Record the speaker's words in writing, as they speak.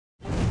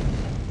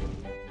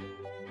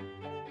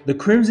The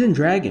Crimson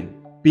Dragon,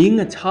 being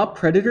a top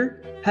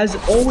predator, has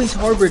always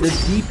harbored a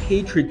deep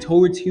hatred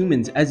towards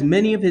humans, as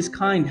many of his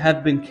kind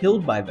have been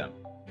killed by them.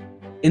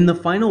 In the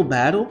final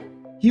battle,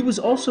 he was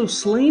also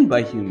slain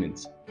by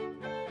humans.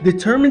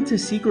 Determined to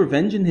seek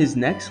revenge in his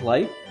next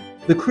life,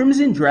 the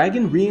Crimson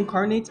Dragon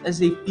reincarnates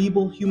as a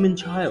feeble human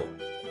child.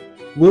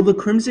 Will the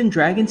Crimson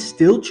Dragon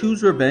still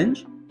choose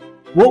revenge?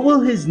 What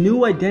will his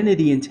new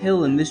identity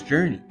entail in this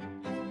journey?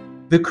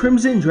 The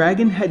Crimson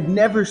Dragon had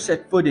never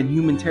set foot in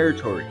human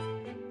territory,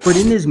 but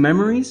in his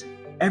memories,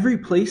 every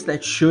place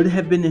that should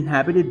have been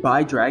inhabited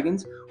by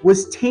dragons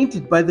was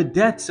tainted by the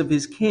deaths of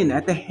his kin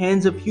at the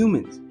hands of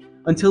humans,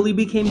 until he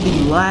became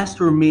the last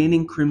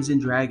remaining Crimson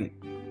Dragon.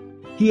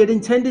 He had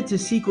intended to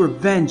seek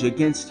revenge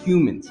against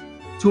humans,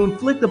 to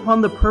inflict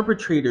upon the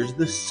perpetrators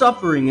the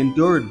suffering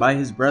endured by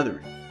his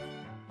brethren.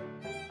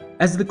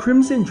 As the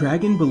Crimson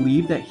Dragon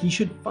believed that he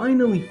should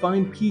finally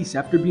find peace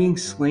after being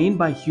slain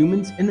by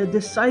humans in a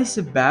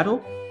decisive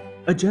battle,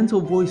 a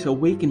gentle voice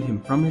awakened him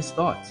from his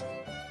thoughts.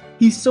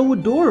 "He's so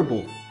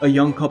adorable," a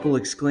young couple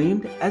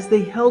exclaimed as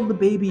they held the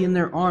baby in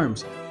their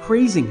arms,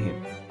 praising him.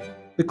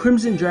 The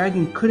Crimson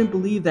Dragon couldn't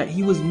believe that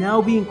he was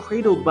now being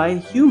cradled by a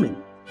human.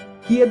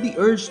 He had the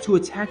urge to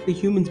attack the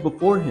humans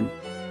before him,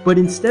 but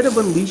instead of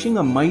unleashing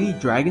a mighty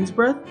dragon's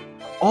breath,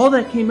 all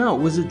that came out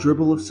was a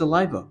dribble of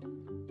saliva.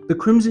 The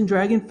Crimson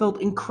Dragon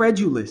felt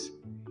incredulous.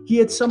 He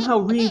had somehow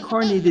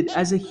reincarnated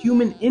as a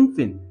human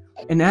infant,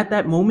 and at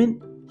that moment,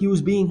 he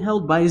was being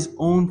held by his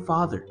own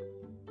father.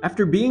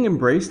 After being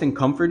embraced and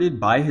comforted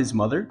by his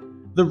mother,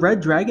 the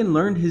Red Dragon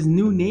learned his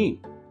new name,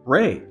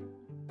 Rey.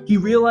 He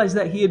realized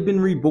that he had been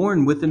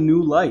reborn with a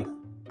new life.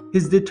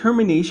 His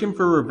determination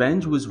for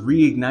revenge was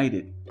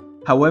reignited.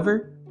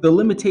 However, the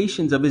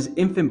limitations of his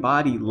infant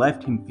body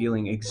left him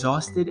feeling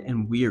exhausted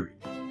and weary.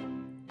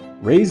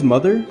 Rey's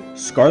mother,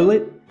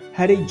 Scarlet,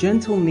 had a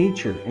gentle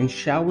nature and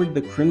showered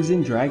the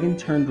Crimson Dragon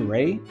turned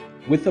Rey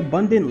with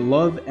abundant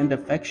love and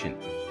affection.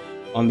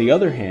 On the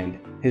other hand,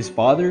 his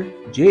father,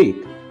 Jake,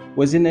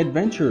 was an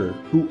adventurer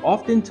who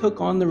often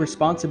took on the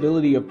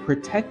responsibility of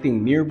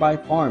protecting nearby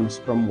farms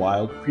from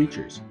wild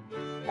creatures.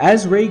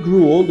 As Rey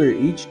grew older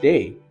each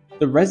day,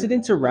 the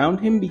residents around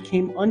him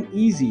became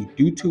uneasy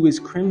due to his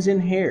crimson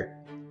hair,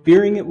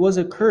 fearing it was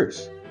a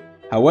curse.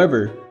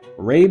 However,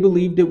 Rey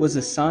believed it was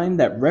a sign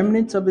that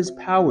remnants of his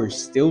powers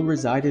still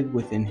resided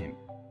within him.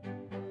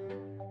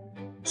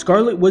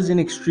 Scarlet was an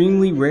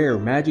extremely rare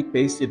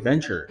magic-based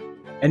adventurer,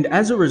 and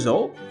as a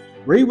result,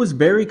 Rey was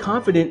very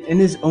confident in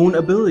his own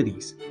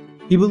abilities.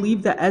 He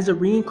believed that as a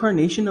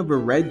reincarnation of a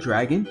red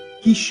dragon,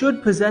 he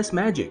should possess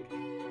magic.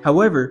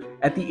 However,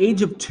 at the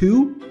age of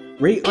 2,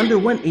 Rey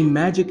underwent a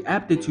magic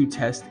aptitude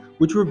test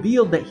which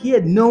revealed that he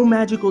had no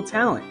magical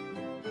talent.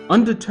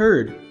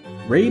 Undeterred,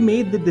 Rey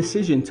made the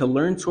decision to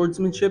learn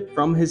swordsmanship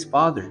from his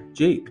father,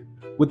 Jake,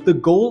 with the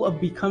goal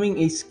of becoming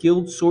a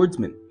skilled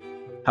swordsman.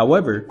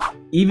 However,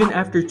 even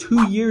after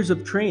 2 years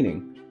of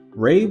training,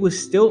 Rey was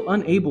still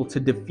unable to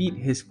defeat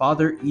his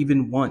father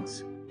even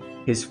once.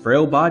 His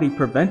frail body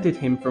prevented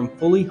him from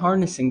fully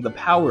harnessing the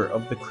power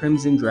of the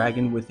Crimson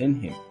Dragon within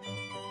him.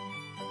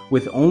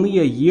 With only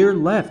a year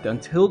left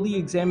until the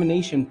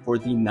examination for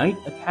the Knight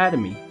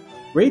Academy,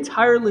 Rey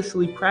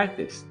tirelessly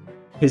practiced.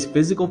 His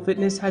physical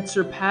fitness had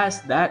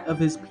surpassed that of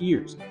his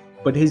peers,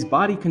 but his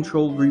body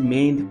control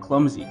remained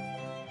clumsy.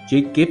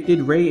 Jake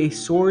gifted Rey a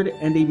sword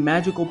and a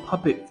magical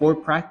puppet for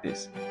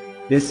practice.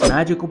 This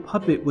magical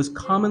puppet was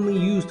commonly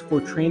used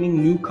for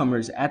training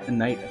newcomers at the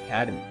Knight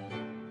Academy.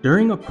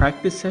 During a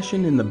practice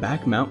session in the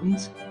back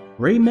mountains,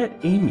 Rey met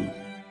Amy,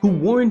 who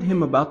warned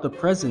him about the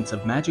presence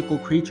of magical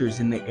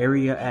creatures in the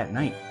area at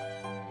night.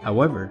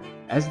 However,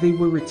 as they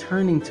were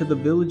returning to the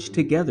village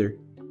together,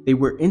 they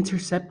were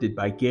intercepted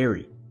by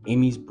Gary,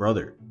 Amy's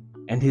brother,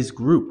 and his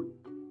group.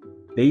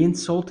 They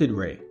insulted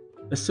Rey,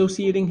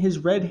 associating his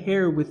red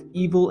hair with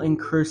evil and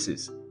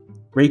curses.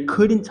 Rey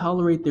couldn't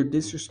tolerate their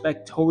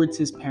disrespect towards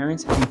his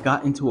parents and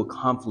got into a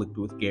conflict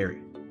with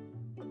Gary.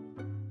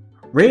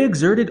 Rey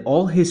exerted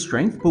all his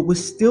strength but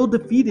was still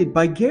defeated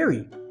by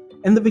Gary,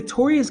 and the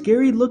victorious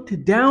Gary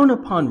looked down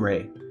upon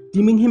Rey,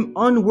 deeming him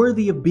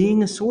unworthy of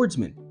being a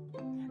swordsman.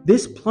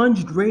 This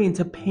plunged Rey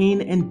into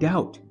pain and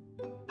doubt.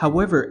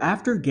 However,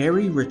 after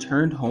Gary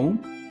returned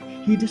home,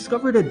 he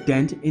discovered a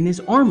dent in his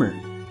armor.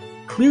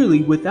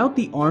 Clearly, without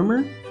the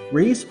armor,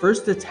 Rey's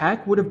first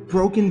attack would have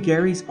broken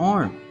Gary's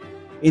arm.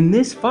 In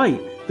this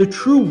fight, the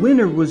true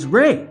winner was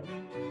Rey.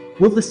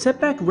 Will the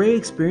setback Rey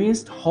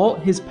experienced halt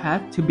his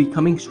path to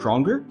becoming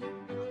stronger?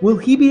 Will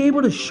he be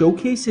able to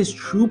showcase his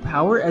true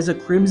power as a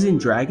Crimson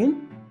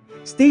Dragon?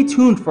 Stay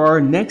tuned for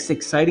our next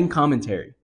exciting commentary.